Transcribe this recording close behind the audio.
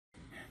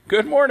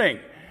Good morning.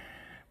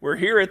 We're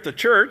here at the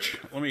church.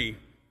 Let me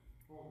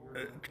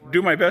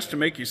do my best to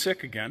make you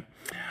sick again.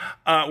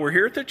 We're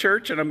here at the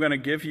church, and I'm going to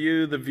give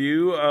you the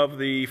view of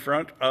the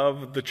front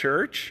of the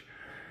church,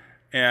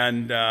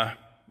 and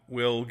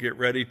we'll get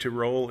ready to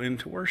roll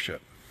into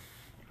worship.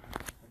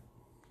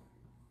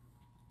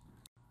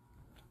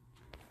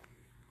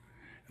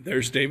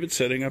 There's David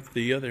setting up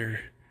the other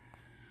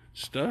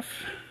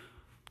stuff.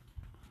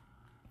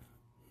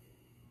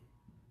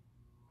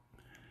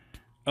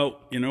 Oh,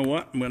 you know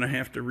what? I'm going to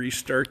have to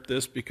restart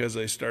this because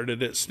I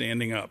started it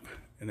standing up,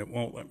 and it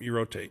won't let me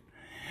rotate.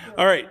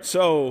 All right,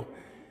 so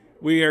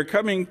we are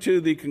coming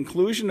to the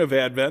conclusion of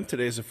Advent.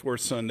 Today's the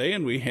fourth Sunday,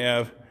 and we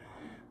have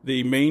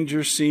the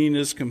manger scene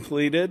is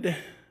completed,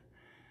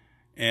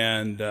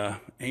 and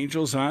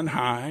angels on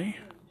high.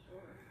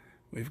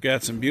 We've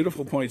got some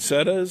beautiful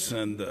poinsettias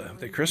and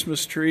the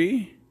Christmas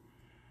tree,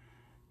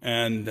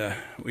 and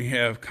we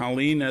have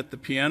Colleen at the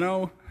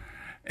piano,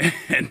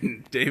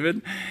 and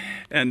David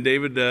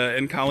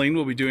and Colleen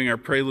will be doing our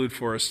prelude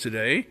for us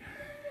today.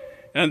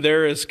 And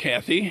there is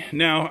Kathy.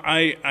 Now,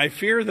 I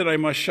fear that I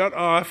must shut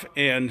off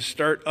and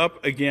start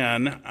up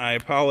again. I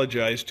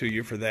apologize to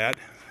you for that.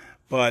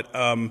 But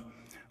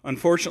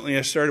unfortunately,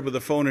 I started with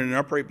the phone in an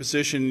upright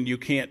position. You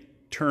can't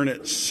turn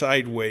it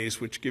sideways,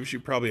 which gives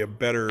you probably a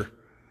better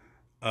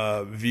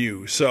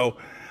view. So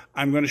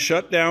I'm going to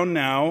shut down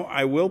now.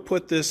 I will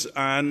put this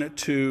on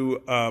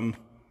to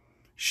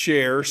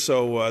share,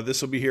 so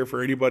this will be here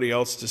for anybody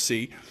else to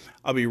see.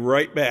 I'll be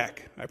right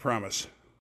back, I promise.